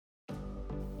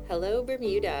Hello,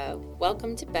 Bermuda.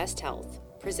 Welcome to Best Health,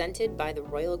 presented by the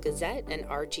Royal Gazette and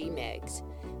RG Megs.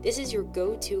 This is your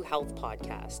go-to health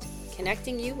podcast,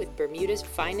 connecting you with Bermuda's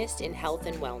finest in health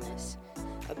and wellness.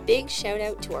 A big shout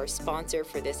out to our sponsor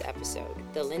for this episode,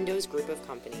 the Lindos Group of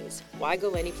Companies. Why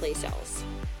go anyplace else?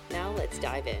 Now let's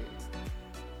dive in.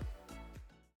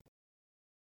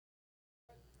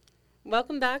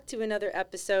 Welcome back to another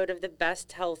episode of the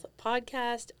Best Health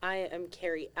Podcast. I am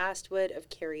Carrie Astwood of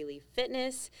Carrie Lee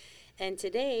Fitness, and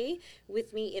today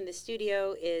with me in the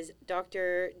studio is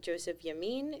Dr. Joseph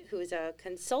Yamin, who is a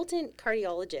consultant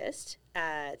cardiologist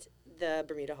at the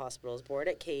Bermuda Hospitals Board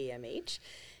at KEMH,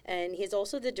 and he is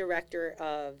also the director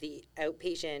of the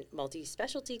outpatient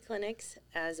multi-specialty clinics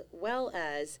as well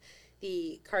as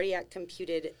the cardiac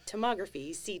computed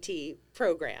tomography CT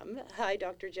program. Hi,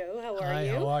 Dr. Joe. How are you?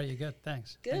 Hi, how are you? Good,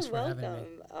 thanks. Good, Thanks for welcome. having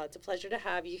me. It's a pleasure to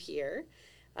have you here.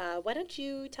 Why don't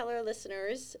you tell our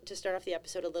listeners, to start off the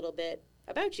episode, a little bit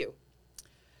about you?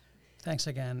 Thanks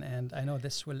again, and I know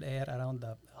this will air around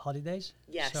the holidays.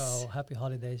 Yes. So happy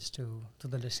holidays to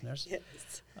the listeners.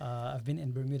 Yes. I've been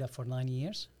in Bermuda for 9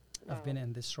 years. Wow. I've been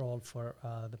in this role for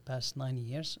the past 9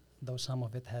 years, though some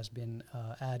of it has been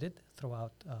added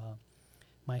throughout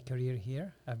my career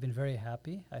here. I've been very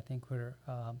happy. I think we're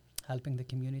helping the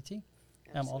community.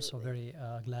 Absolutely. I'm also very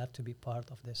glad to be part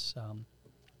of this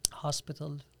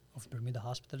hospital, of Bermuda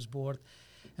Hospitals Board,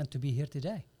 and to be here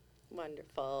today.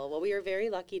 Wonderful. Well, we are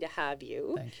very lucky to have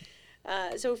you. Thank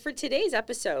you. So for today's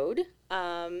episode,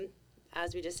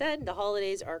 as we just said, the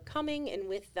holidays are coming, and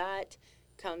with that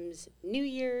comes New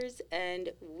Year's,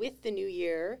 and with the new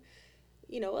year,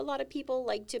 you know, a lot of people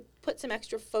like to put some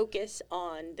extra focus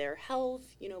on their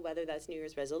health, you know, whether that's New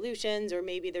Year's resolutions or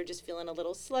maybe they're just feeling a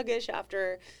little sluggish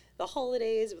after the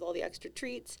holidays with all the extra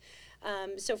treats.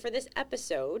 So for this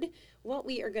episode, what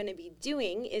we are going to be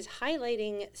doing is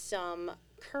highlighting some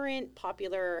current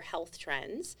popular health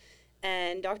trends.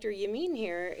 And Dr. Yamin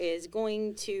here is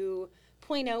going to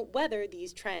point out whether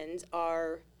these trends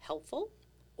are helpful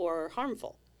or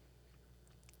harmful.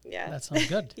 Yeah. That sounds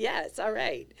good. Yes, all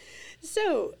right.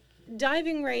 So,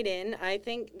 diving right in, I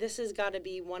think this has got to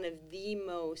be one of the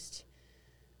most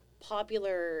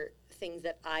popular things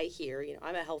that I hear. You know,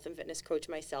 I'm a health and fitness coach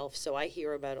myself, so I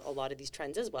hear about a lot of these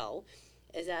trends as well,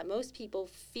 is that most people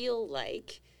feel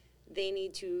like they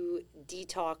need to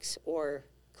detox or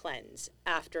cleanse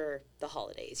after the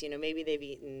holidays. You know, maybe they've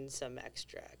eaten some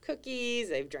extra cookies,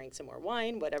 they've drank some more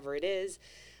wine, whatever it is.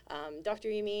 Dr.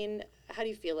 Yamin, how do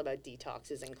you feel about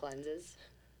detoxes and cleanses?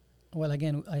 Well,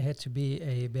 again, I hate to be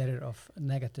a bearer of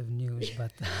negative news,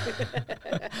 but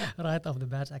right off the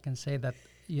bat, I can say that,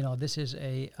 you know, this is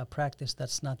a practice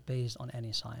that's not based on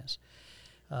any science.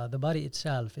 The body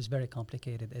itself is very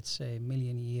complicated. It's a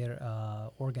million-year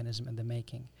organism in the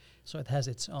making. So it has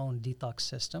its own detox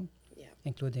system,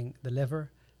 including the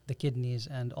liver, the kidneys,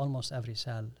 and almost every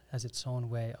cell has its own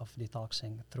way of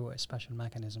detoxing through a special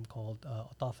mechanism called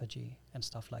autophagy and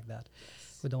stuff like that.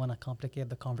 Yes. We don't want to complicate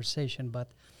the conversation, but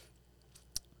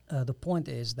the point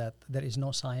is that there is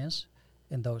no science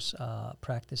in those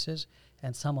practices,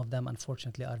 and some of them,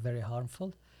 unfortunately, are very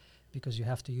harmful because you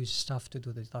have to use stuff to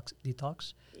do the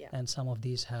detox, and some of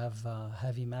these have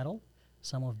heavy metal.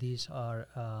 Some of these are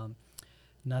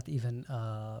not even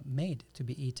made to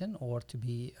be eaten or to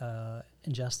be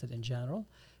ingested in general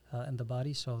in the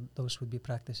body. So those would be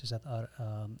practices that are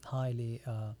highly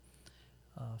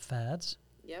fads,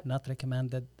 not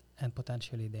recommended, and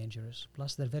potentially dangerous.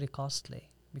 Plus, they're very costly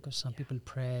because some people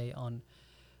prey on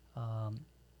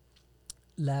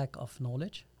lack of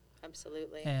knowledge.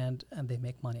 Absolutely. And they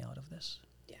make money out of this.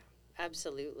 Yeah,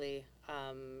 absolutely.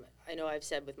 I know I've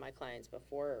said with my clients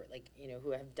before, like, you know,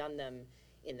 who have done them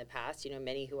in the past, you know,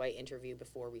 many who I interview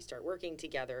before we start working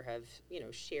together have, you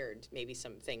know, shared maybe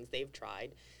some things they've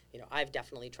tried. You know, I've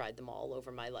definitely tried them all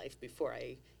over my life before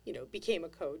I, you know, became a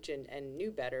coach and knew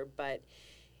better. But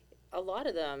a lot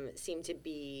of them seem to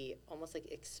be almost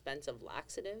like expensive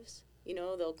laxatives. You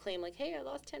know, they'll claim like, hey, I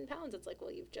lost 10 pounds. It's like,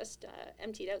 well, you've just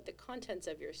emptied out the contents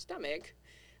of your stomach.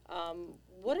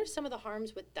 What are some of the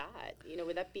harms with that? You know,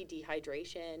 would that be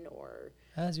dehydration or?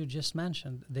 As you just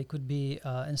mentioned, they could be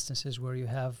instances where you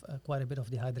have quite a bit of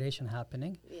dehydration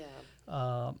happening.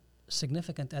 Yeah.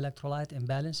 Significant electrolyte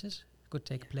imbalances could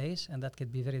take place, and that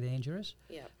could be very dangerous.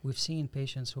 Yeah. We've seen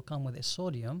patients who come with a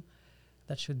sodium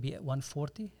that should be at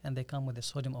 140, and they come with a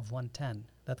sodium of 110.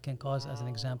 That can cause, as an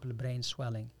example, brain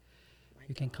swelling.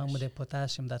 You can come with a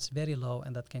potassium that's very low,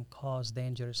 and that can cause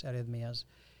dangerous arrhythmias.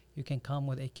 You can come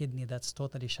with a kidney that's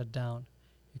totally shut down.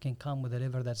 You can come with a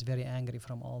liver that's very angry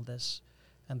from all this,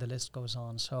 and the list goes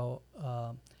on. So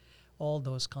all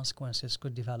those consequences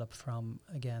could develop from,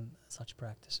 again, such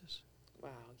practices. Wow.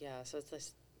 Yeah. So it's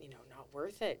just, not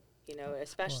worth it, Of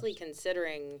especially course.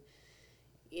 considering,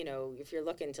 if you're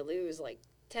looking to lose like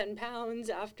 10 pounds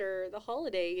after the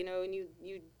holiday, and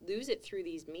you lose it through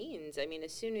these means. I mean,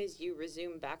 as soon as you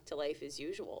resume back to life as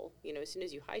usual, as soon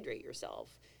as you hydrate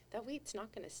yourself, that weight's not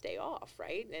going to stay off,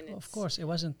 right? And Of course, it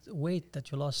wasn't weight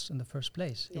that you lost in the first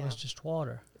place. It was Yeah. just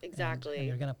water. Exactly. And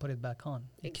you're going to put it back on.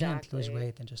 You can't lose Exactly.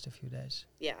 weight in just a few days.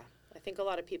 Yeah. I think a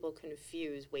lot of people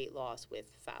confuse weight loss with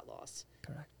fat loss.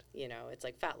 Correct. It's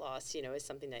like fat loss, is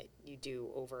something that you do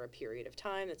over a period of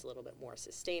time that's a little bit more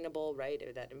sustainable, right?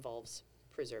 Or that involves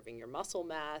preserving your muscle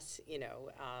mass,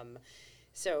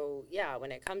 So, yeah,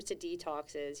 when it comes to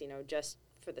detoxes, just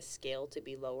for the scale to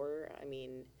be lower, I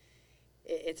mean,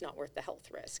 it's not worth the health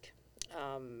risk.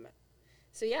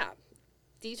 So, yeah,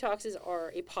 detoxes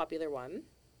are a popular one.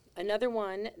 Another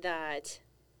one that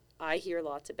I hear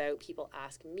lots about, people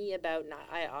ask me about, and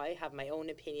I have my own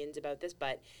opinions about this,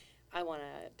 but I want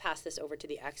to pass this over to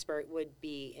the expert, would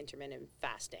be intermittent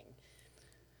fasting.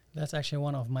 That's actually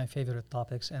one of my favorite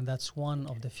topics, and that's one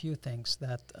of the few things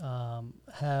that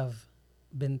have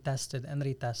been tested and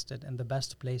retested in the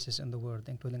best places in the world,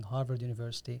 including Harvard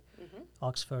University, Mm-hmm.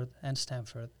 Oxford, and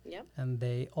Stanford. Yep. And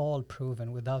they all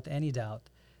proven without any doubt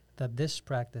that this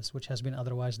practice, which has been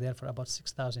otherwise there for about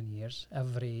 6,000 years,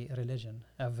 every religion,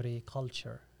 every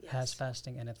culture has Yes.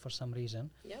 fasting in it for some reason,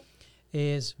 Yep.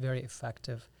 is very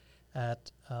effective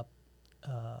at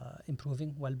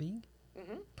improving well-being,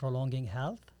 Mm-hmm. prolonging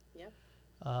health, Yep.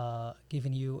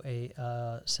 giving you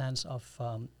a sense of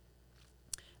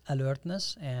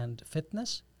alertness and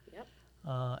fitness, Yep.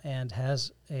 and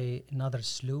has another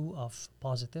slew of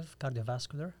positive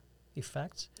cardiovascular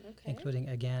effects, Okay. including,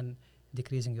 again,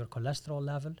 decreasing your cholesterol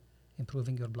level,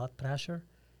 improving your blood pressure,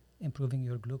 improving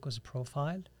your glucose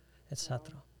profile,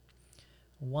 etc. Wow.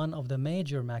 One of the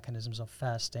major mechanisms of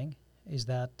fasting is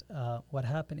that what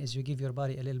happens is you give your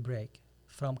body a little break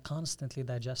from constantly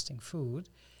digesting food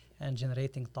and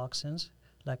generating toxins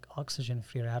like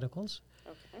oxygen-free radicals.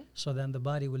 Okay. So then the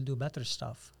body will do better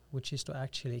stuff, which is to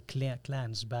actually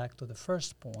cleanse back to the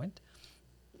first point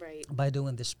Right. by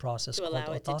doing this process To called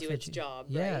allow it to do its autophagy. job,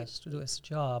 right? Yes, to do its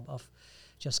job of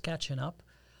just catching up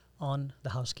on the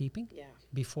housekeeping Yeah.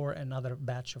 before another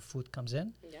batch of food comes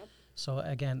in. Yep. So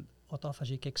again,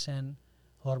 autophagy kicks in,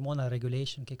 hormonal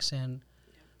regulation kicks in,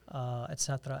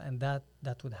 etc., and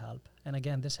that would help. And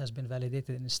again, this has been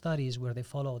validated in studies where they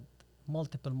followed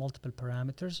multiple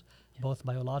parameters, Yeah. both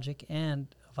biologic and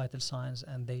vital signs,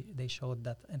 and they showed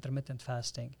that intermittent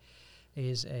fasting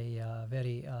is a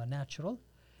very natural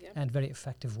Yep. and very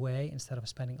effective way, instead of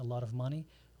spending a lot of money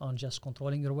on just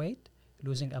controlling your weight,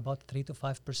 losing about 3 to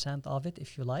 5% of it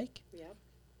if you like. Yep.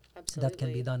 Absolutely. That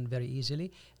can be done very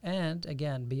easily. And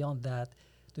again, beyond that,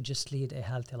 to just lead a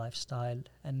healthy lifestyle.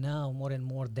 And now more and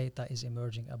more data is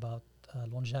emerging about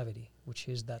longevity, which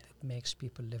is that it makes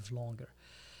people live longer.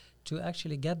 To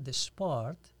actually get this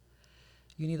part,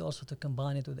 you need also to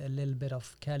combine it with a little bit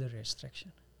of calorie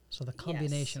restriction. So the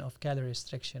combination Yes. of calorie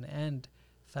restriction and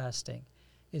fasting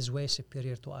is way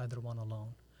superior to either one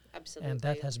alone. Absolutely. And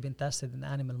that has been tested in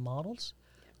animal models,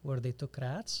 where they took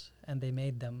rats and they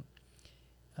made them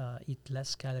eat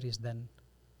less calories than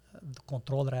the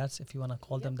control rats, if you want to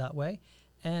call them that way,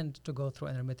 and to go through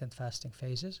intermittent fasting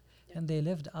phases. Yep. And they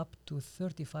lived up to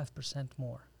 35%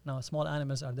 more. Now, small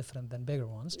animals are different than bigger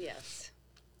ones, Yes.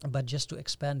 but just to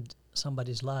expand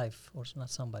somebody's life, or not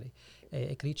somebody,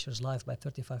 a creature's life by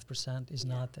 35% is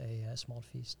Yeah. not a small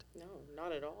feast. No,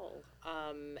 not at all.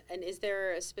 And is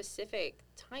there a specific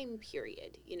time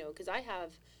period? Because I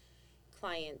have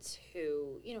clients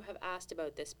who, have asked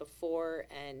about this before,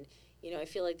 and, I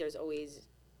feel like there's always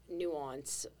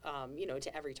nuance,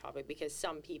 to every topic, because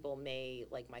some people may,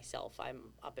 like myself,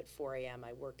 I'm up at 4 a.m.,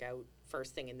 I work out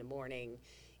first thing in the morning,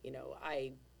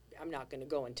 I'm not going to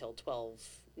go until 12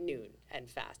 noon and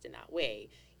fast in that way.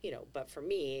 But for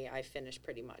me, I finish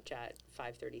pretty much at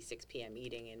 5:30, 6 p.m.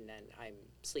 eating, and then I'm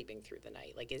sleeping through the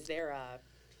night. Like, is there a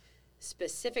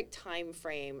specific time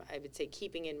frame, I would say,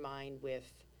 keeping in mind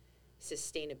with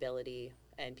sustainability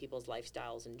and people's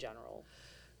lifestyles in general?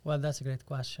 Well, that's a great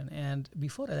question. And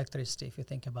before electricity, if you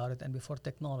think about it, and before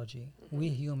technology, we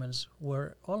humans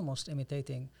were almost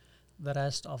imitating the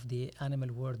rest of the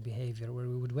animal world behavior, where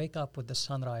we would wake up with the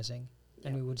sun rising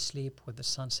and we would sleep with the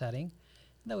sun setting.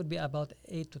 That would be about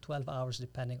 8 to 12 hours,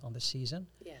 depending on the season.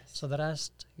 Yes. So the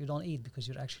rest you don't eat because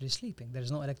you're actually sleeping. There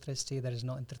is no electricity, there is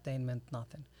no entertainment,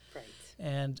 nothing. Right.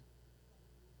 And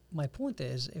my point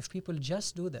is, if people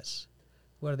just do this,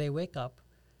 where they wake up,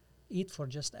 eat for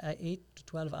just 8 to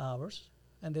 12 hours,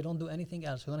 and they don't do anything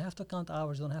else. You don't have to count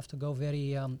hours, don't have to go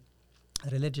very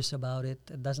religious about it.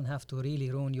 It doesn't have to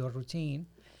really ruin your routine.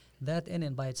 That in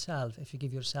and by itself, if you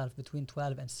give yourself between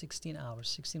 12 and 16 hours,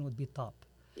 16 would be top.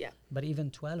 Yeah. But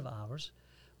even 12 hours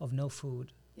of no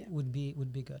food would be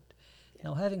good. Yeah.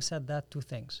 Now, having said that, two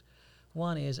things.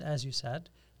 One is, as you said,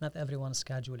 not everyone's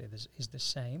schedule is the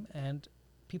same, and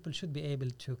people should be able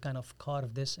to kind of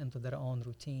carve this into their own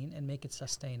routine and make it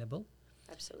sustainable.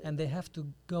 Absolutely. And they have to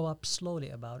go up slowly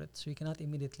about it. So you cannot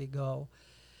immediately go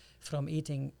from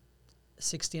eating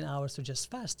 16 hours to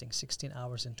just fasting 16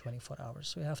 hours in 24 hours.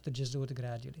 So you have to just do it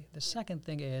gradually. The second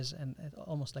thing is, and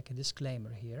almost like a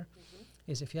disclaimer here,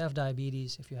 is if you have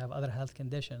diabetes, if you have other health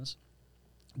conditions,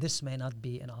 this may not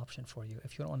be an option for you.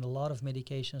 If you're on a lot of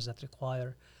medications that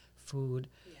require food,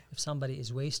 if somebody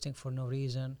is wasting for no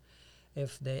reason,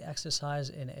 if they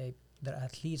exercise they're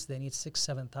athletes, they need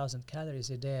 6,000-7,000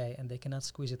 calories a day and they cannot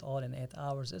squeeze it all in 8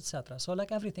 hours, etc. So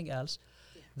like everything else,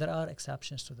 there are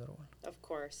exceptions to the rule. Of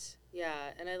course. Yeah,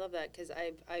 and I love that because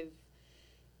I've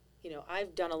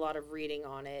done a lot of reading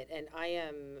on it, and I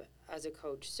am, as a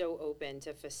coach, so open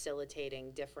to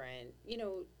facilitating different,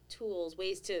 tools,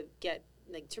 ways to get,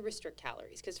 to restrict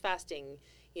calories, because fasting,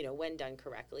 when done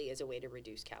correctly, is a way to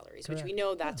reduce calories, Correct. which we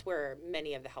know that's where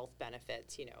many of the health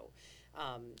benefits,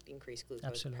 increased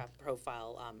glucose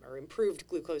profile, or improved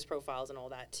glucose profiles and all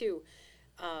that too.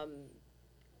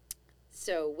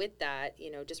 So with that,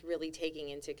 just really taking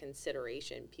into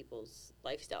consideration people's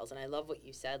lifestyles. And I love what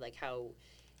you said, like how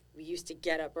we used to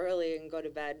get up early and go to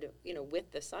bed,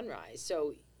 with the sunrise.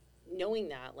 So knowing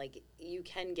that, like, you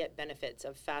can get benefits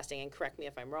of fasting, and correct me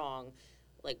if I'm wrong,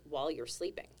 like while you're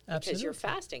sleeping. Absolutely. Because you're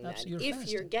fasting then,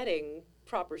 you're getting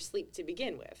proper sleep to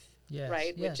begin with. Yes,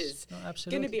 right? yes. Which is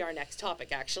No, going to be our next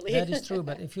topic, actually. That is true.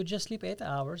 But if you just sleep 8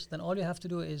 hours, then all you have to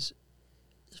do is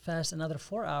fast another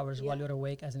 4 hours while you're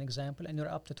awake, as an example, and you're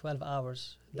up to 12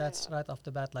 hours. That's right off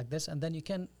the bat like this. And then you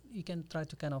can try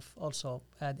to kind of also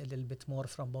add a little bit more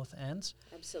from both ends.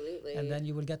 Absolutely. And then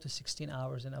you will get to 16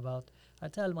 hours in about, I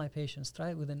tell my patients,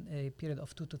 try within a period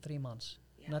of 2 to 3 months,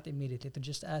 not immediately, to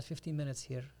just add 15 minutes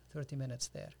here, 30 minutes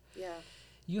there. Yeah.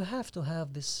 You have to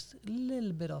have this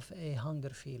little bit of a hunger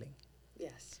feeling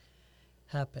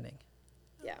happening.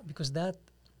 Yeah. Because that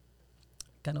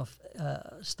kind of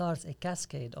starts a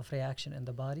cascade of reaction in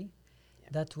the body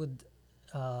that would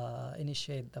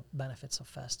initiate the benefits of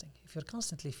fasting. If you're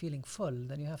constantly feeling full,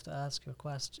 then you have to ask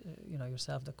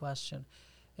yourself the question,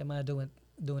 am I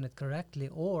doing it correctly,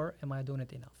 or am I doing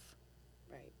it enough?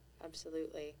 Right.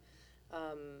 Absolutely.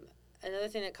 Another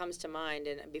thing that comes to mind,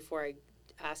 and before I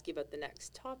ask you about the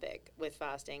next topic with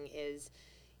fasting, is,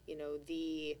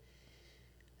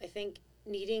 I think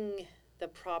needing the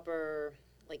proper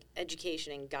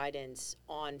education and guidance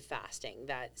on fasting,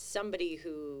 that somebody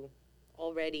who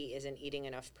already isn't eating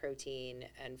enough protein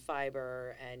and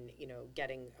fiber and,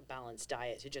 getting a balanced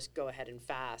diet to just go ahead and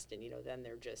fast, and, then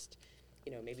they're just,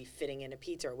 maybe fitting in a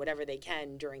pizza or whatever they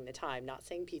can during the time. Not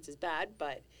saying pizza's bad,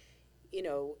 but,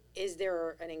 is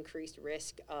there an increased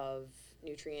risk of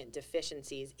nutrient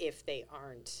deficiencies if they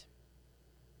aren't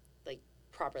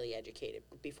properly educated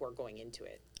before going into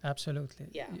it? Absolutely.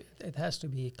 Yeah. It has to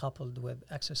be coupled with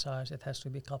exercise. It has to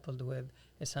be coupled with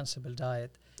a sensible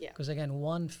diet. Because again,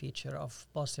 one feature of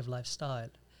positive lifestyle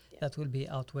that will be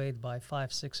outweighed by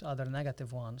 5-6 other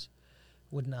negative ones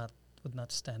would not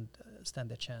stand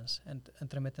a chance. And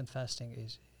intermittent fasting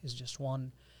is just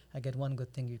one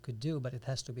good thing you could do, but it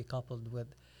has to be coupled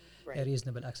with a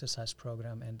reasonable exercise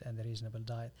program and a reasonable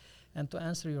diet. And to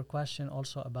answer your question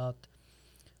also about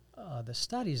the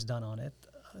studies done on it,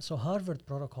 so Harvard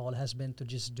protocol has been to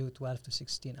just do 12 to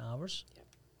 16 hours.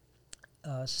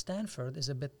 Stanford is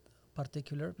a bit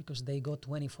particular because they go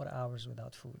 24 hours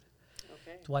without food,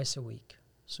 twice a week.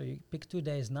 So you pick 2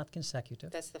 days, not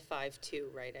consecutive. That's the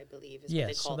 5-2, right? I believe is yes, what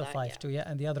they call so the that. 5-2,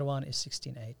 and the other one is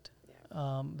 16-8.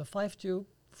 The 5-2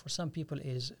 for some people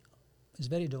is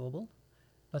very doable,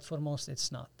 but for most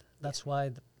it's not. That's why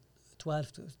the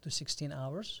 12 to 16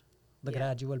 hours, the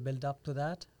gradual build up to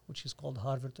that, which is called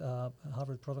Harvard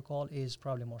protocol, is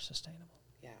probably more sustainable.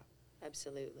 Yeah,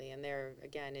 absolutely. And there,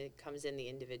 again, it comes in the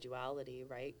individuality,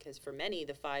 right? Because for many,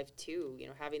 the 5-2,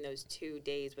 having those 2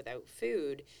 days without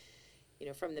food,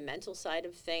 from the mental side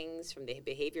of things, from the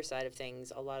behavior side of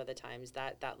things, a lot of the times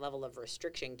that level of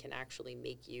restriction can actually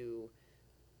make you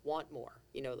want more.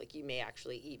 You may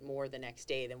actually eat more the next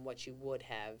day than what you would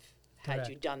have had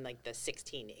you done the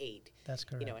 16-8. That's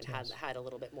correct. And had a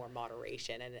little bit more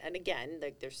moderation. And again,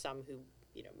 there's some who,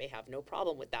 may have no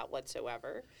problem with that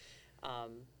whatsoever.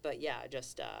 But yeah,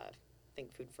 just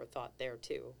think food for thought there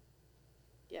too.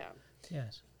 Yeah.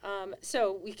 Yes.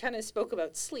 So we kind of spoke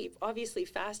about sleep. Obviously,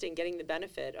 fasting, getting the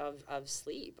benefit of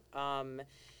sleep.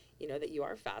 That you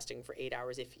are fasting for 8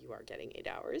 hours if you are getting 8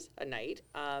 hours a night.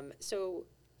 So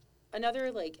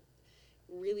another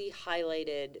really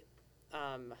highlighted,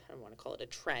 I don't want to call it a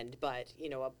trend, but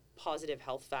a positive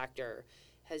health factor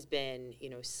has been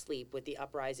sleep, with the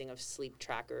uprising of sleep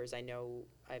trackers. I know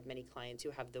I have many clients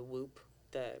who have the Whoop,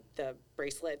 the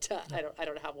bracelet. I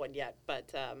don't have one yet,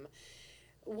 but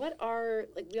what are,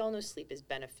 we all know sleep is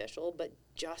beneficial, but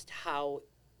just how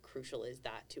crucial is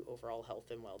that to overall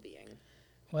health and well-being?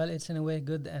 Well, it's in a way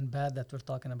good and bad that we're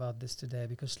talking about this today,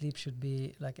 because sleep should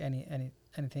be like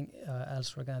anything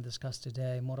else we're going to discuss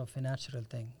today, more of a natural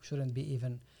thing. Shouldn't be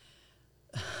even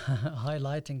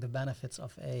highlighting the benefits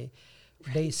of a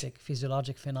basic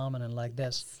physiologic phenomenon like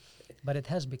this. But it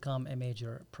has become a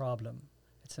major problem.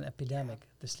 It's an epidemic,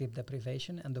 the sleep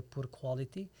deprivation and the poor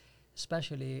quality,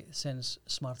 especially since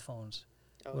smartphones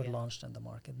were launched in the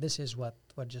market. This is what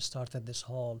just started this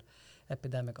whole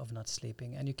epidemic of not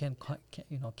sleeping. And you can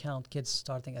count kids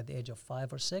starting at the age of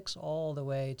 5 or 6 all the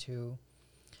way to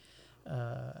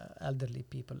elderly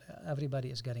people. Everybody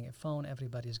is getting a phone.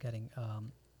 Everybody is getting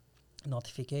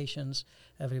notifications.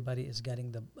 Everybody is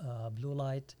getting the blue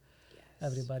light.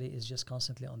 Yes. Everybody is just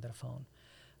constantly on their phone.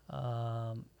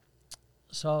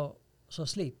 So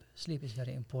sleep is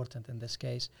very important in this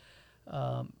case.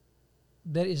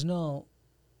 There is no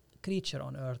creature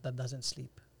on earth that doesn't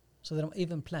sleep. So there are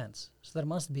even plants. So there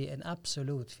must be an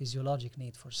absolute physiologic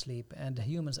need for sleep, and the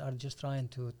humans are just trying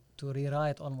to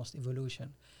rewrite almost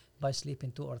evolution by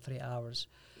sleeping 2 or 3 hours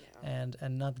and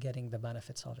not getting the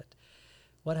benefits of it.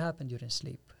 What happened during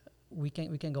sleep? We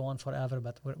can go on forever,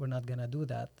 but we're not gonna do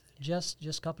that. Just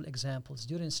a couple examples.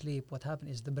 During sleep, what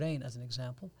happened is the brain, as an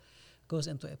example, goes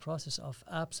into a process of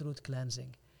absolute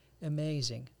cleansing.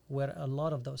 Amazing, where a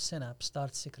lot of those synapses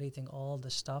start secreting all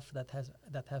the stuff that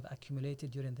have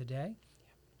accumulated during the day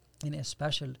in a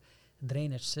special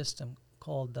drainage system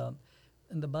called,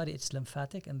 in the body it's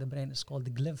lymphatic, and the brain is called the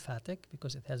glymphatic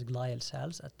because it has glial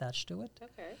cells attached to it.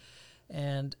 Okay.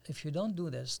 And if you don't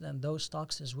do this, then those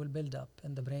toxins will build up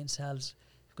in the brain cells,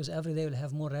 because every day will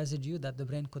have more residue that the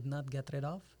brain could not get rid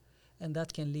of, and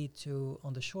that can lead to,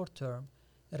 on the short term,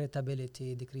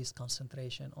 irritability, decreased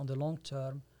concentration. On the long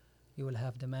term, you will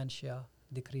have dementia,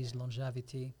 decreased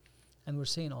longevity, and we're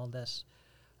seeing all this.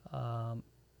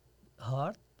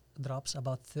 Heart drops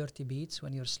about 30 beats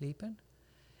when you're sleeping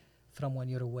from when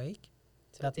you're awake.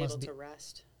 So that it's able to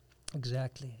rest.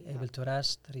 Exactly, able to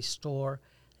rest, restore,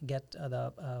 get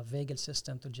the vagal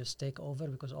system to just take over,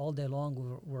 because all day long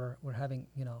we're having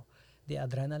the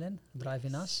adrenaline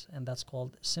driving us, and that's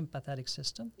called sympathetic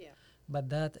system. Yeah. But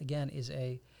that again is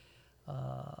a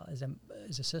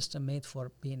system made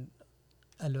for being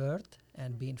alert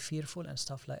and being fearful and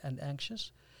stuff and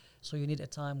anxious. So you need a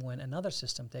time when another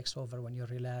system takes over, when you're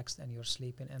relaxed and you're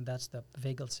sleeping, and that's the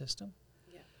vagal system.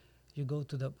 Yeah. You go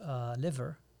to the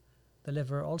liver. The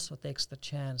liver also takes the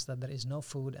chance that there is no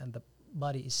food and the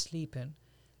body is sleeping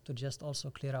to just also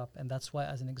clear up. And that's why,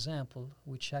 as an example,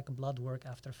 we check blood work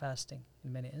after fasting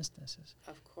in many instances.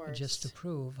 Of course. Just to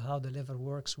prove how the liver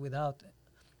works without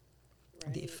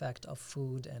the effect of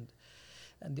food.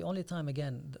 And the only time,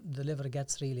 again, the liver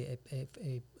gets really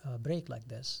a break like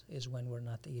this is when we're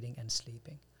not eating and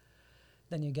sleeping.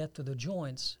 Then you get to the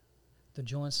joints. The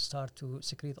joints start to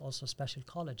secrete also special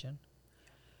collagen,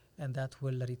 and that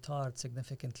will retard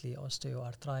significantly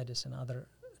osteoarthritis and other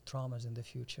traumas in the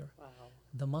future. Wow.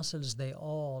 The muscles, they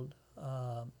all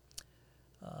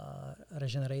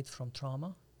regenerate from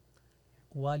trauma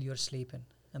while you're sleeping,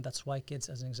 and that's why kids,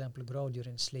 as an example, grow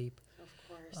during sleep. Of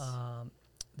course.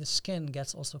 The skin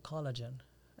gets also collagen,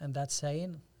 and that's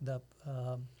saying the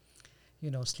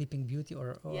Sleeping Beauty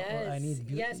or I need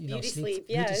beauty sleep.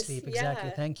 Yes. Beauty sleep, exactly.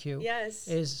 Yeah. Thank you. Yes.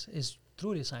 Is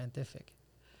truly scientific.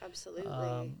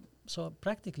 Absolutely. So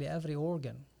practically every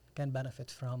organ can benefit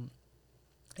from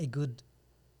a good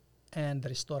and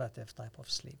restorative type of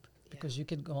sleep, because you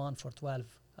could go on for 12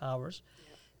 hours,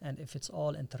 and if it's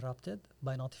all interrupted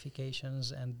by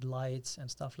notifications and lights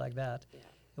and stuff like that,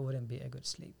 it wouldn't be a good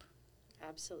sleep.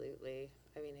 Absolutely.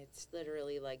 I mean, it's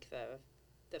literally like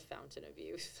the fountain of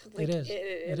youth. It is.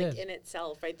 It is. In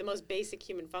itself, right? The most basic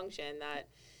human function that,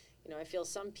 I feel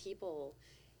some people,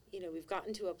 we've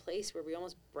gotten to a place where we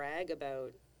almost brag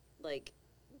about,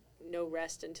 no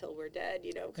rest until we're dead,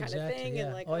 kind of thing.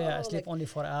 Yeah. And I sleep only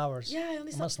 4 hours. Yeah, I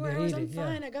only slept 4 hours. I'm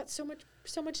fine. I got so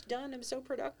much done. I'm so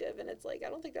productive. And it's I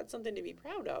don't think that's something to be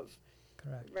proud of.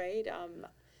 Correct. Right?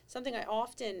 Something I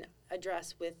often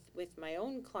address with my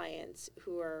own clients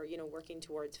who are, working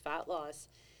towards fat loss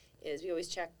is we always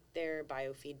check their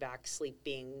biofeedback, sleep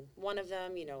being one of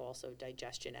them, also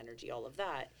digestion, energy, all of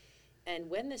that. And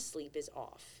when the sleep is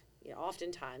off,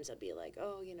 oftentimes I'll be like,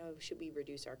 oh, should we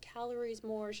reduce our calories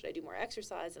more? Should I do more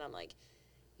exercise? And I'm like,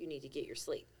 you need to get your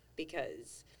sleep,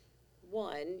 because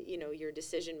one, your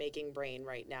decision-making brain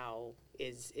right now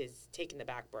is taking the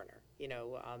back burner.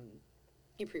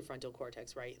 Your prefrontal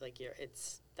cortex, right? Like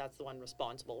that's the one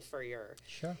responsible for your,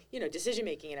 Sure.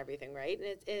 decision-making and everything, right?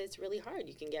 And it's really hard.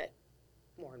 You can get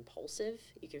more impulsive.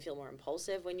 You can feel more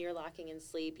impulsive when you're lacking in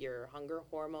sleep. Your hunger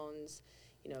hormones,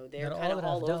 they're kind of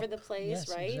all over the place, yes,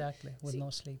 right? Exactly, with So no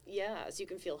sleep. Yeah, so you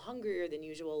can feel hungrier than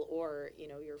usual, or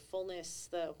your fullness,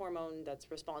 the hormone that's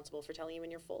responsible for telling you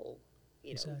when you're full,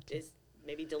 Exactly. is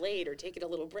maybe delayed or taking a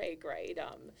little break, right?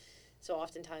 So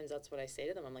oftentimes that's what I say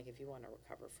to them. I'm like, if you want to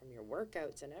recover from your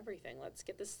workouts and everything, let's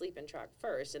get the sleep in track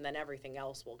first, and then everything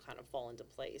else will kind of fall into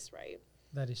place, right?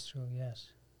 That is true, yes.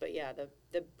 But yeah,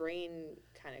 the brain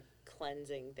kind of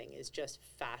cleansing thing is just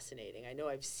fascinating. I know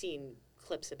I've seen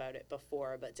clips about it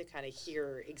before, but to kind of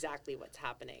hear exactly what's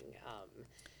happening,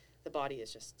 the body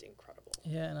is just incredible.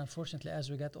 Yeah, and unfortunately,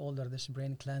 as we get older, this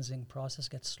brain cleansing process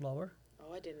gets slower.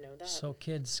 Oh, I didn't know that. So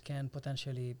kids can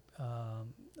potentially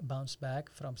bounce back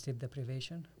from sleep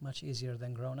deprivation much easier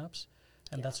than grown-ups.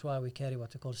 And Yeah. that's why we carry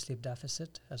what we call sleep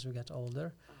deficit as we get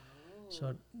older. Oh.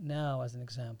 So now, as an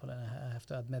example, and I have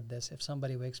to admit this, if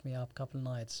somebody wakes me up a couple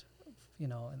nights,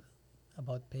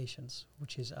 about patients,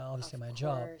 which is obviously my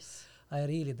job, course. I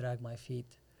really drag my feet.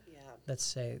 Yeah, Let's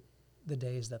say the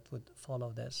days that would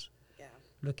follow this. yeah,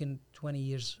 Looking 20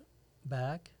 years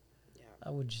back, yeah. I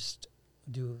would just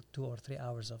do 2 or 3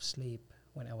 hours of sleep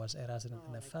when I was a resident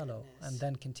and Oh a my fellow, goodness. and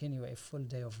then continue a full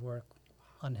day of work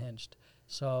unhinged.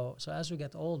 So as we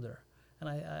get older, and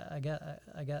I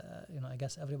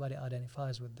guess everybody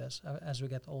identifies with this. As we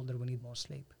get older, we need more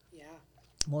sleep, Yeah,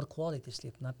 more quality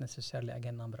sleep, not necessarily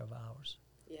again number of hours.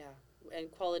 yeah. And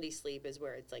quality sleep is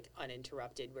where it's like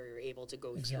uninterrupted, where you're able to go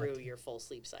through Exactly. your full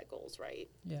sleep cycles, right?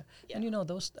 Yeah, Yeah. and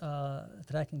those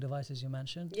tracking devices you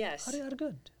mentioned, Yes. are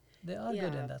good. They are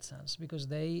good Yeah. in that sense because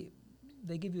they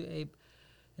give you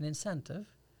an incentive,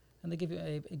 and they give you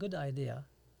a good idea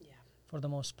Yeah, for the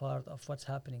most part of what's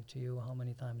happening to you, how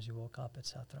many times you woke up,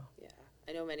 etc. yeah.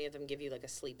 I know many of them give you like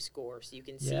a sleep score, so you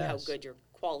can see how Yes. good your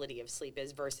quality of sleep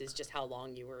is versus just how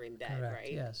long you were in bed, Correct.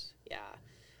 right? Yes. Yeah,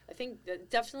 I think that's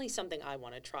definitely something I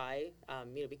want to try.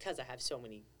 Because I have so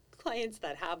many clients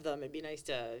that have them, it'd be nice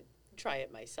to try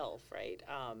it myself, right?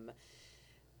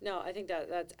 No, I think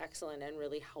that's excellent and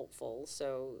really helpful.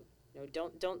 So,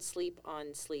 don't sleep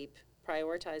on sleep.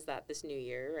 Prioritize that this new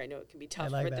year. I know it can be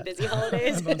tough like with the that. busy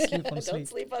holidays. Don't sleep on Don't sleep.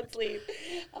 sleep on sleep.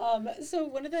 So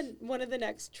one of the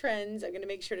next trends, I'm going to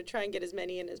make sure to try and get as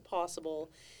many in as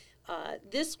possible.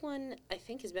 This one I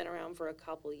think has been around for a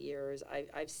couple years.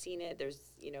 I've seen it. There's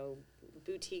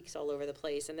boutiques all over the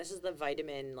place, and this is the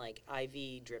vitamin like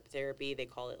IV drip therapy. They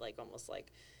call it like almost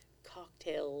like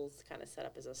cocktails, kind of set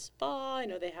up as a spa. I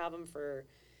know they have them for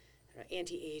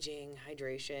anti-aging,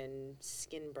 hydration,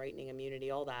 skin brightening, immunity,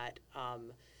 all that.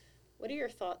 What are your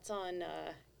thoughts on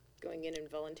going in and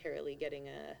voluntarily getting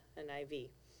an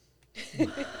IV?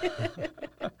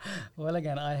 Well,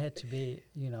 again, I had to be,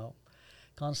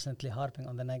 constantly harping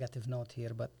on the negative note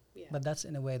here, but Yeah. but that's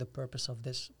in a way the purpose of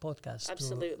this podcast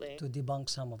Absolutely. to debunk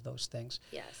some of those things.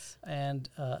 Yes. And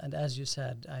as you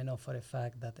said, I know for a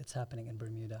fact that it's happening in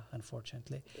Bermuda.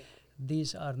 Unfortunately, Yeah.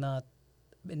 these are not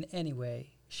in any way,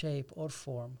 shape, or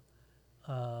form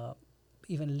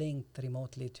even linked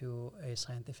remotely to a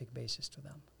scientific basis to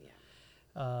them.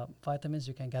 Yeah. Vitamins,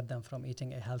 you can get them from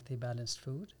eating a healthy, balanced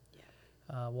food,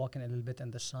 Yeah. walking a little bit in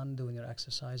the sun, doing your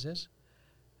exercises.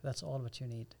 That's all what you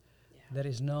need. Yeah. There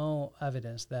is no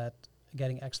evidence that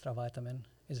getting extra vitamin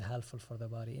is helpful for the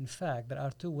body. In fact, there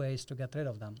are 2 ways to get rid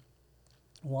of them.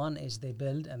 One is they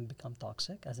build and become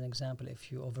toxic. As an example,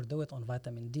 if you overdo it on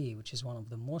vitamin D, which is one of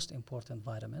the most important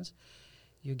vitamins,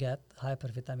 you get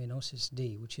hypervitaminosis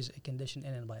D, which is a condition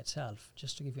in and by itself,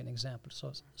 just to give you an example.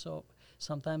 So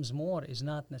sometimes more is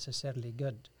not necessarily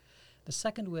good. The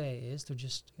second way is to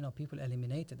just, people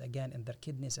eliminate it again in their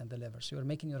kidneys and the liver. So you're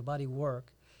making your body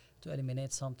work to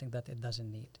eliminate something that it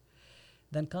doesn't need.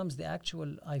 Then comes the actual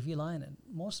IV line, and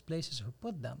most places who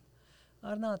put them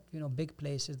are not, big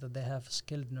places that they have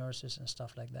skilled nurses and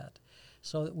stuff like that.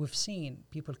 So we've seen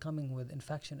people coming with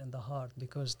infection in the heart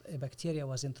because a bacteria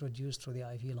was introduced through the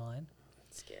IV line,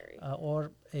 That's scary.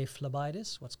 or a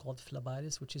phlebitis, what's called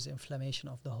phlebitis, which is inflammation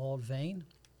of the whole vein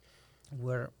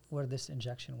where this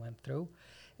injection went through.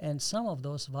 And some of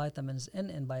those vitamins in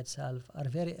and by itself are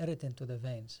very irritant to the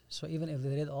veins. So even if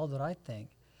they did all the right thing,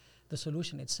 the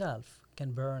solution itself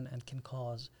can burn and can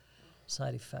cause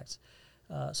side effects.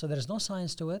 So there is no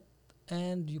science to it,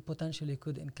 and you potentially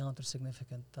could encounter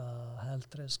significant health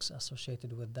risks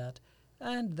associated with that,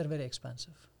 and they're very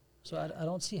expensive. So I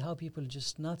don't see how people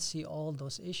just not see all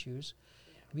those issues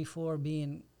before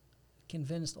being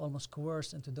convinced, almost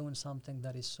coerced into doing something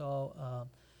that is so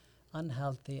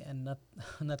unhealthy and not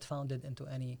not founded into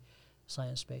any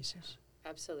science basis.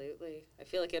 Absolutely. I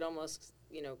feel like it almost,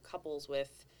 couples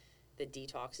with the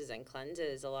detoxes and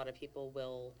cleanses. A lot of people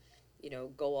will,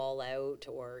 go all out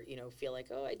or, feel like,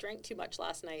 oh, I drank too much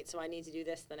last night, so I need to do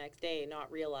this the next day,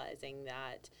 not realizing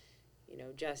that,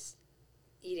 just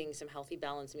eating some healthy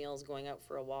balanced meals, going out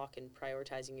for a walk, and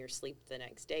prioritizing your sleep the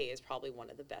next day is probably one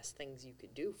of the best things you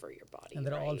could do for your body. And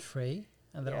they're all right? free,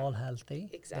 and they're Yeah. all healthy.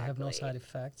 They have no Exactly. side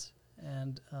effects.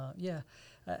 And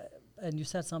and you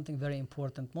said something very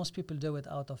important. Most people do it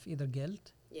out of either guilt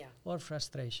Yeah, or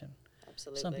frustration.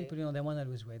 absolutely. Some people, they want to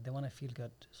lose weight, they want to feel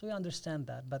good. So you understand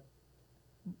that. But,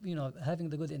 having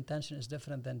the good intention is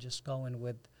different than just going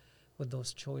with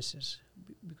those choices,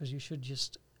 because you should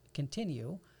just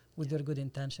continue with your good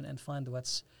intention and find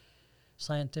what's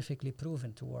scientifically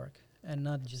proven to work, and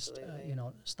not just,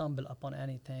 Absolutely. stumble upon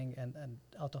anything and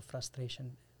out of frustration,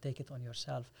 take it on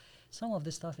yourself. Some of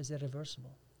this stuff is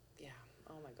irreversible. Yeah.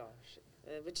 Oh my gosh.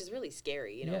 Which is really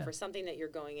scary, Yeah. for something that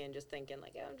you're going in just thinking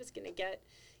like, oh, I'm just going to get,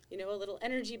 a little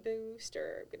energy boost,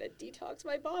 or I'm going to detox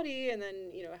my body. And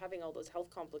then, having all those health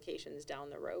complications down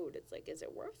the road, it's like, is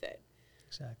it worth it?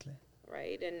 Exactly.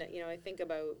 Right. And, I think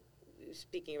about,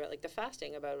 speaking about like the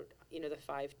fasting, about, the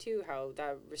 5-2, how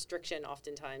that restriction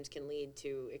oftentimes can lead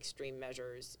to extreme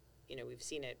measures. We've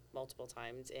seen it multiple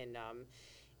times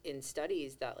in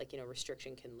studies that, like,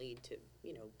 restriction can lead to,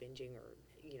 binging or,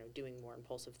 doing more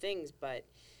impulsive things. But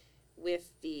with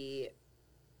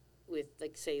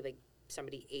like, say, like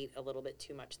somebody ate a little bit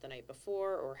too much the night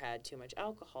before or had too much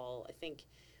alcohol, I think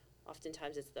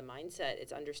oftentimes it's the mindset.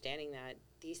 It's understanding that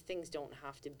these things don't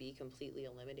have to be completely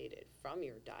eliminated from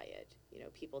your diet.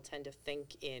 People tend to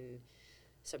think in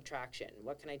subtraction.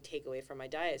 What can I take away from my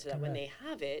diet so that when they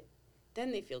have it,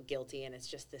 then they feel guilty, and it's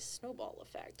just this snowball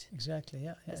effect. Exactly.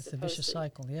 Yeah. As It's a vicious opposed to-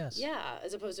 cycle. Yes. Yeah,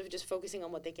 as opposed to just focusing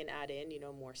on what they can add in,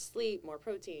 more sleep, more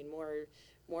protein,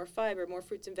 more fiber, more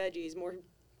fruits and veggies, more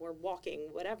walking,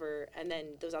 whatever, and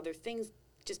then those other things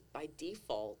just by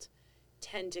default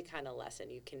tend to kind of lessen.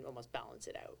 You can almost balance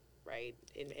it out, right,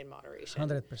 in moderation.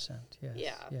 100%. Yes.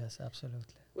 Yeah. Yes.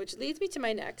 Absolutely. Which leads me to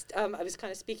my next. I was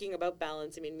kind of speaking about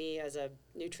balance. I mean, me as a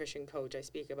nutrition coach, I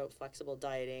speak about flexible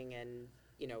dieting, and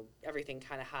everything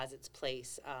kind of has its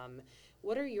place.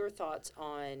 What are your thoughts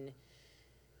on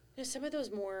some of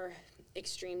those more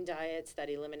extreme diets that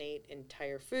eliminate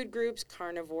entire food groups?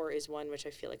 Carnivore is one, which I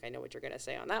feel like I know what you're going to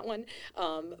say on that one.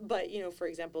 But for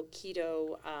example,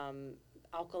 keto,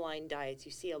 alkaline diets,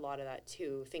 you see a lot of that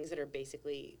too. Things that are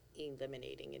basically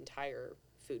eliminating entire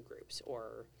food groups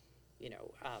or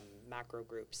macro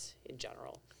groups in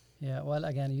general. Yeah, well,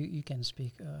 again, you can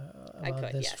speak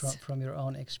about this yes. from your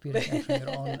own experience and from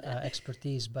your own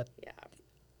expertise, but Yeah,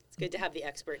 it's good to have the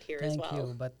expert here as thank well.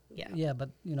 you. But Yeah.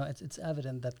 but it's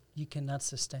evident that you cannot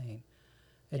sustain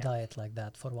a Yeah. diet like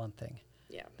that, for one thing.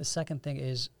 Yeah, The second thing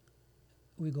is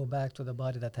we go back to the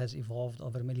body that has evolved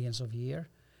over millions of years.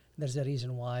 There's a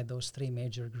reason why those three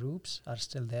major groups are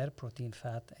still there: protein,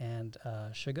 fat, and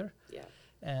sugar. yeah,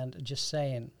 And just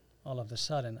saying all of a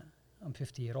sudden, I'm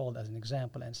 50-year-old as an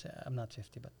example, and say, I'm not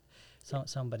 50, but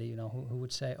somebody who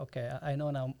would say, okay, I know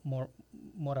now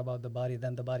more about the body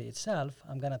than the body itself.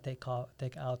 I'm gonna take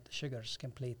out the sugars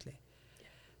completely. Yeah.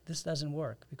 This doesn't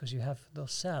work because you have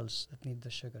those cells that need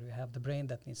the sugar. You have the brain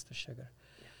that needs the sugar,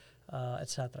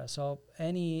 etc. So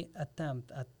any attempt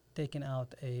at taking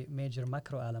out a major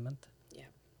macro element,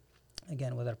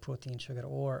 again, whether protein, sugar,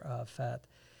 or fat,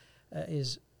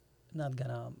 is not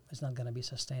gonna be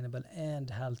sustainable and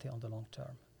healthy on the long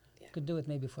term. Yeah. You could do it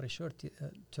maybe for a short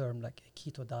term, like a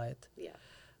keto diet, yeah,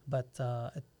 but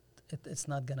it's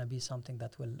not gonna be something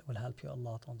that will help you a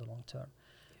lot on the long term.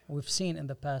 Yeah. We've seen in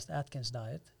the past Atkins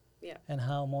diet, yeah. and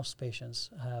how most patients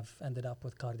have ended up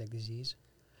with cardiac disease.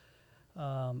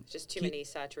 Just too many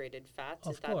saturated fats.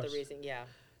 Of Is that the course. reason? Yeah,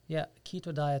 Yeah,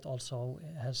 keto diet also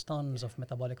has tons of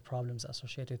metabolic problems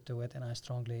associated to it, and I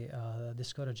strongly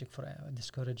discourage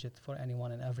it for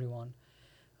anyone and everyone.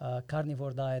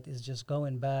 Carnivore diet is just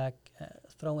going back,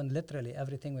 throwing literally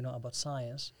everything we know about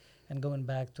science, and going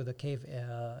back to the cave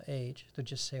age to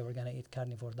just say we're gonna eat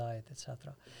carnivore diet,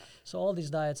 etc. So all these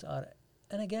diets are,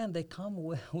 and again, they come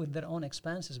with their own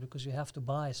expenses because you have to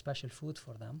buy special food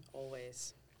for them.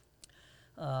 always.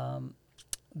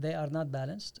 They are not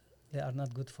balanced. They are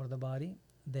not good for the body.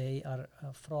 They are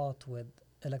fraught with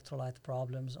electrolyte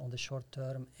problems on the short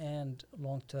term and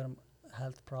long term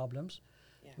health problems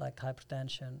Yeah. like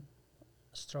hypertension,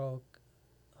 stroke,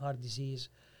 heart disease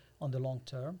on the long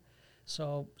term.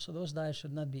 So those diets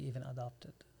should not be even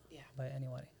adopted Yeah. by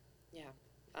anybody. Yeah.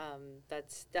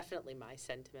 That's definitely my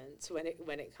sentiments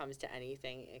when it comes to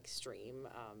anything extreme.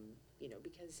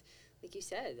 Because like you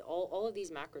said, all of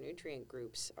these macronutrient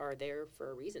groups are there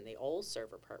for a reason. They all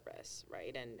serve a purpose,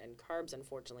 right? And carbs,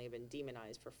 unfortunately, have been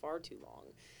demonized for far too long.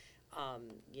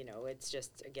 It's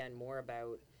just, again, more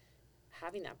about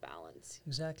having that balance.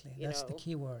 Exactly. You That's the know?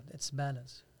 key word. It's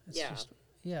balance. It's Yeah. just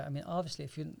I mean obviously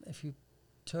if you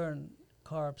turn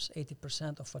carbs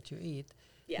 80% of what you eat,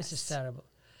 Yes. this is terrible.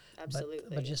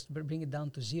 Absolutely. But just bring it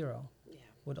down to zero Yeah.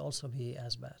 would also be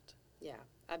as bad. Yeah,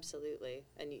 absolutely.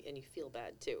 And you feel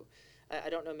bad too. I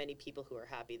don't know many people who are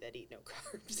happy that eat no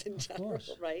carbs in Of general, course.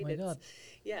 right? My God.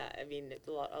 Yeah, I mean,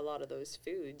 a lot of those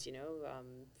foods,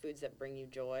 foods that bring you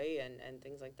joy and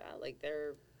things like that, like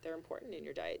they're important in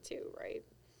your diet too, right?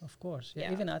 Of course.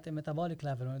 Yeah. Even at a metabolic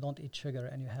level, when you don't eat sugar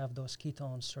and you have those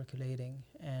ketones circulating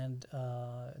and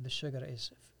the sugar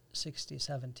is 60,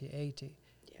 70, 80,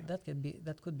 Yeah.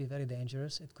 that could be very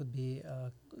dangerous. It could be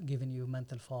giving you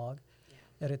mental fog, Yeah.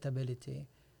 irritability,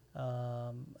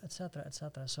 etc.,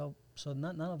 etc. So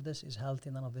none of this is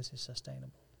healthy. None of this is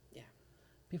sustainable. Yeah.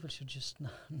 People should just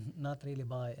not really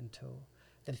buy into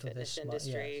The into fitness this.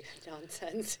 industry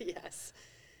nonsense. Yes.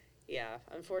 Yeah.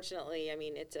 Unfortunately, I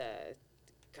mean, it's a,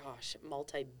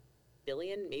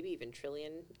 multi-billion, maybe even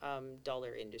trillion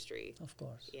dollar industry. Of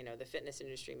course. The fitness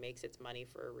industry makes its money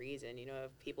for a reason.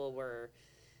 If people were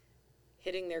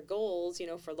hitting their goals,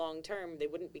 for long term, they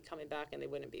wouldn't be coming back and they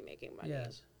wouldn't be making money.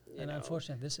 Yes. you And know.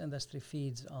 unfortunately, this industry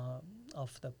feeds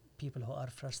off the people who are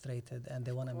frustrated and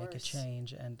they want to make a course.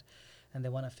 change and they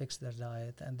want to fix their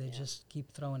diet and they Yeah. just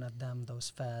keep throwing at them those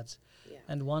fads. Yeah.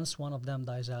 And once one of them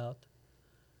dies out,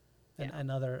 and Yeah.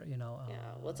 another, Yeah,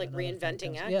 well, it's like another thing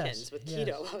reinventing comes- Atkins yes, with yes,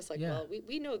 keto. I was like, yeah. well,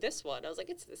 we know this one. I was like,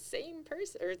 it's the same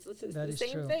person, or it's That the is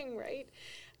same true. thing, right?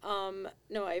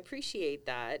 No, I appreciate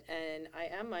that, and I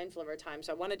am mindful of our time,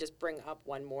 so I want to just bring up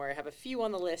one more. I have a few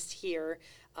on the list here,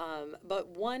 but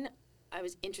one I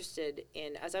was interested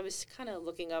in as I was kind of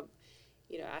looking up,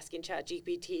 asking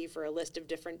ChatGPT for a list of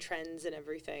different trends and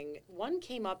everything. One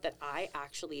came up that I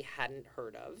actually hadn't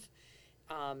heard of,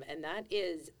 and that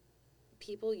is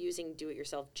people using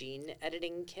do-it-yourself gene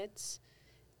editing kits.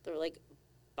 They're like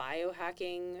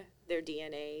biohacking their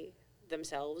DNA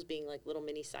themselves, being like little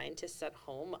mini scientists at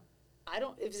home.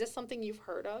 Is this something you've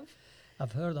heard of?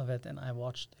 I've heard of it and I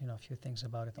watched a few things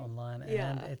about it online and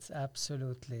Yeah. it's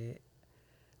absolutely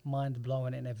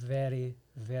mind-blowing in a very,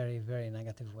 very, very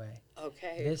negative way.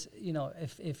 Okay. This,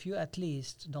 if you at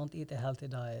least don't eat a healthy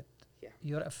diet, Yeah.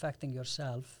 you're affecting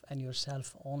yourself and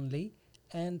yourself only,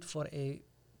 and for a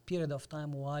period of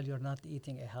time while you're not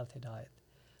eating a healthy diet.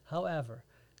 However,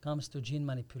 comes to gene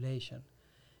manipulation,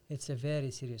 it's a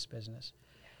very serious business.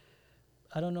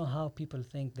 I don't know how people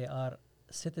think they are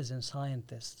citizen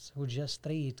scientists who just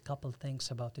read couple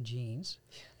things about the genes,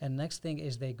 and next thing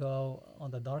is they go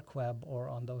on the dark web or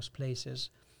on those places,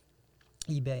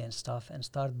 eBay and stuff, and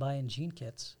start buying gene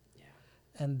kits. Yeah.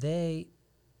 And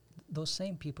those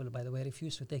same people, by the way,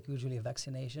 refuse to take usually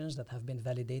vaccinations that have been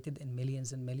validated in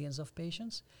millions and millions of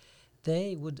patients.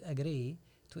 They would agree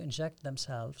to inject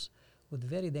themselves with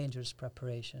very dangerous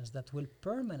preparations that will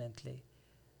permanently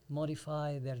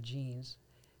modify their genes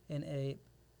in a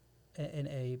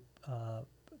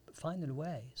final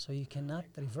way, so you cannot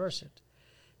reverse it.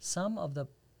 Some of the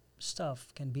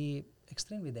stuff can be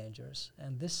extremely dangerous,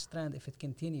 and this trend, if it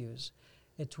continues,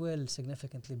 it will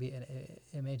significantly be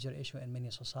a major issue in many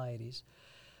societies.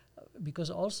 Because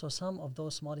also some of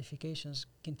those modifications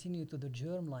continue to the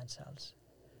germline cells,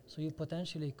 so you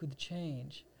potentially could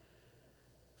change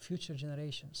future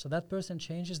generations. So that person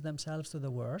changes themselves to the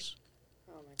worse,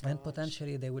 Oh my and gosh.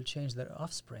 potentially they will change their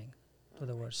offspring to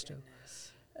the my worst too.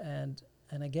 goodness.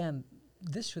 And again,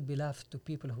 this should be left to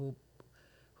people who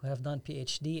have done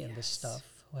PhD in this Yes. stuff,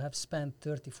 who have spent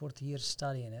 30, 40 years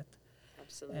studying it.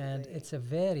 Absolutely. And it's a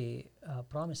very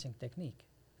promising technique.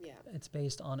 Yeah. It's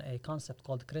based on a concept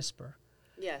called CRISPR.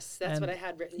 Yes, that's And what I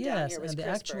had written down Yes, here was and the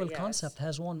CRISPR, actual yes. concept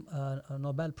has won a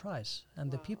Nobel Prize. And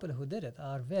the Wow. people who did it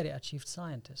are very achieved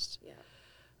scientists.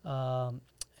 Yeah.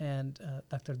 And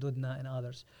Dr. Dudna and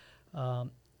others.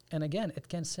 And again, it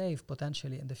can save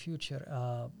potentially in the future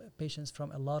patients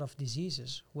from a lot of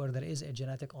diseases where there is a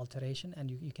genetic alteration and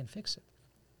you can fix it.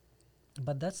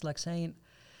 But that's like saying,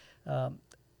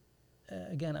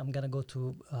 again, I'm going to go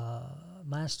to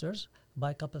masters,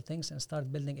 buy a couple of things and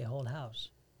start building a whole house.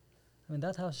 I mean,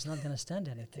 that house is not going to stand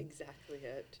anything. Exactly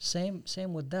it.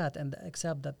 Same with that, and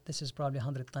except that this is probably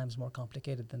 100 times more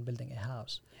complicated than building a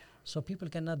house. Yeah. So people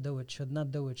cannot do it, should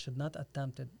not do it, should not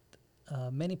attempt it.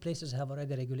 Many places have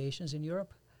already regulations in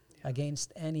Europe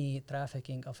against any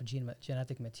trafficking of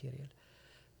genetic material.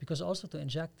 Because also to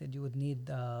inject it, you would need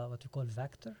what we call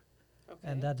vector. Okay.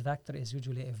 And that vector is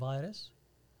usually a virus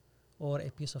or a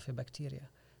piece of a bacteria.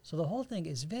 So the whole thing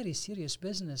is very serious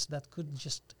business that could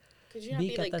just could you not be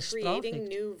be like catastrophic. creating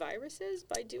new viruses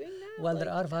by doing that? Well, like,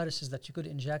 there are viruses that you could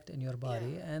inject in your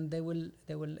body, and they will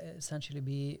essentially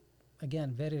be,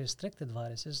 again, very restricted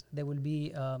viruses. They will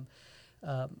be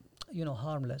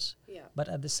harmless. Yeah. But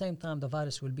at the same time, the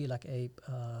virus will be like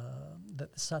the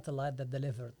satellite that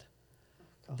delivered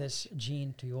this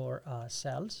gene to your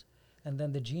cells, and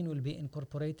then the gene will be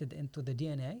incorporated into the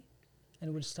DNA,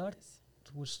 and will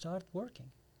start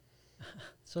working.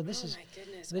 So this my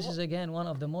goodness. this is again one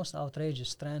of the most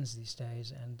outrageous trends these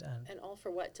days, and all for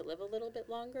what? To live a little bit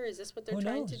longer? Is this what they're who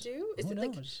trying to knows? do? Is Who it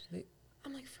knows? like?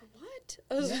 I'm like, for what?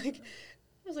 I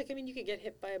was like, I mean, you could get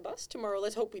hit by a bus tomorrow.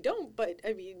 Let's hope we don't. But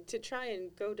I mean, to try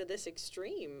and go to this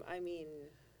extreme, I mean,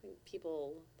 I think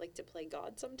people like to play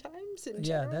God sometimes. In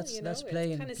general, that's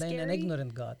playing an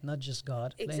ignorant God, not just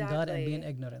God. Exactly. Playing God and being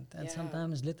ignorant, and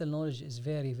sometimes little knowledge is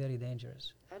very, very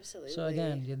dangerous. Absolutely. So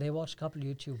again, they watch a couple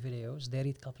YouTube videos, they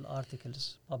read a couple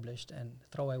articles published in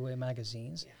throwaway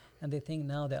magazines, and they think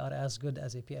now they are as good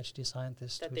as a PhD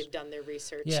scientist. That they've done their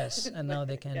research. Yes, and now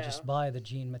they can just buy the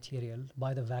gene material,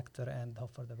 buy the vector, and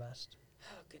hope for the best.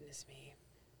 Oh, goodness me.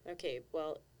 Okay,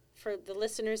 well, for the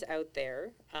listeners out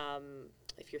there,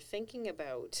 if you're thinking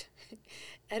about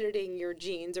editing your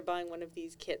genes or buying one of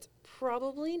these kits,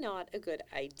 probably not a good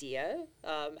idea.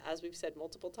 As we've said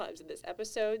multiple times in this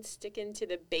episode, sticking to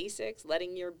the basics,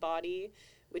 letting your body,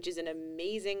 which is an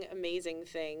amazing, amazing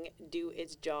thing, do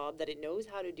its job that it knows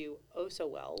how to do oh so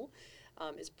well,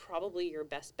 is probably your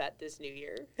best bet this new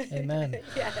year. Amen.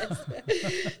 Yes.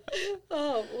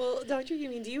 Oh, well, Dr.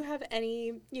 Yamin, do you have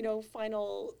any,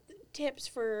 final tips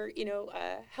for,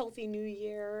 a healthy new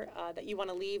year that you want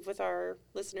to leave with our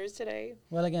listeners today?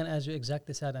 Well, again, as you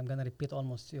exactly said, I'm going to repeat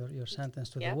almost your sentence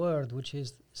to the word, which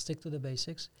is stick to the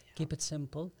basics, keep it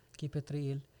simple, keep it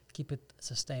real, keep it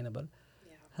sustainable.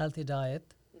 Yeah. Healthy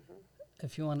diet. Mm-hmm.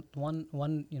 If you want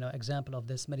one example of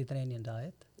this, Mediterranean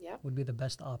diet would be the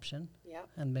best option. Yeah.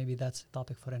 And maybe that's a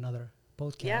topic for another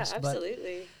podcast. Yeah,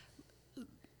 absolutely. But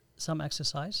some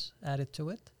exercise added to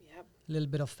it. Yeah. A little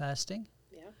bit of fasting.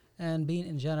 And being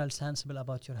in general sensible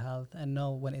about your health, and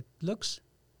know when it looks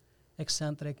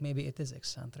eccentric, maybe it is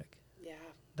eccentric. Yeah.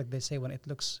 Like they say, when it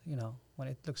looks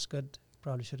good, you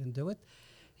probably shouldn't do it.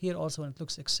 Here also, when it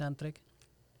looks eccentric,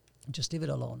 just leave it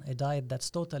alone. A diet that's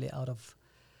totally out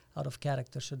of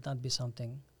character should not be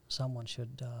something someone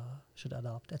should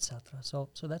adopt, etc. So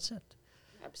that's it.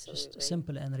 Absolutely. Just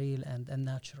simple and real and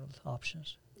natural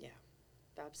options.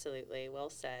 Absolutely. Well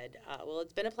said. Well,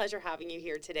 it's been a pleasure having you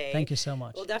here today. Thank you so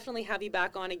much. We'll definitely have you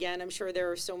back on again. I'm sure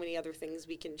there are so many other things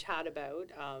we can chat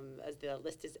about, as the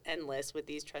list is endless with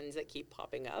these trends that keep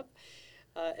popping up.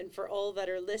 And for all that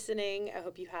are listening, I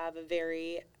hope you have a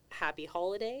very happy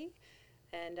holiday.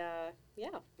 And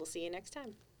we'll see you next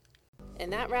time.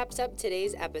 And that wraps up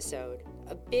today's episode.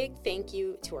 A big thank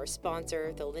you to our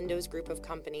sponsor, the Lindos Group of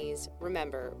Companies.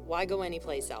 Remember, why go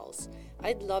anyplace else?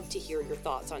 I'd love to hear your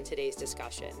thoughts on today's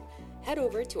discussion. Head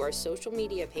over to our social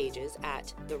media pages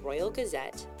at The Royal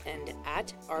Gazette and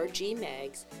at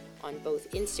RGMags on both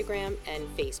Instagram and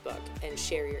Facebook, and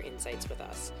share your insights with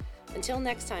us. Until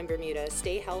next time, Bermuda,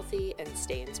 stay healthy and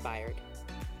stay inspired.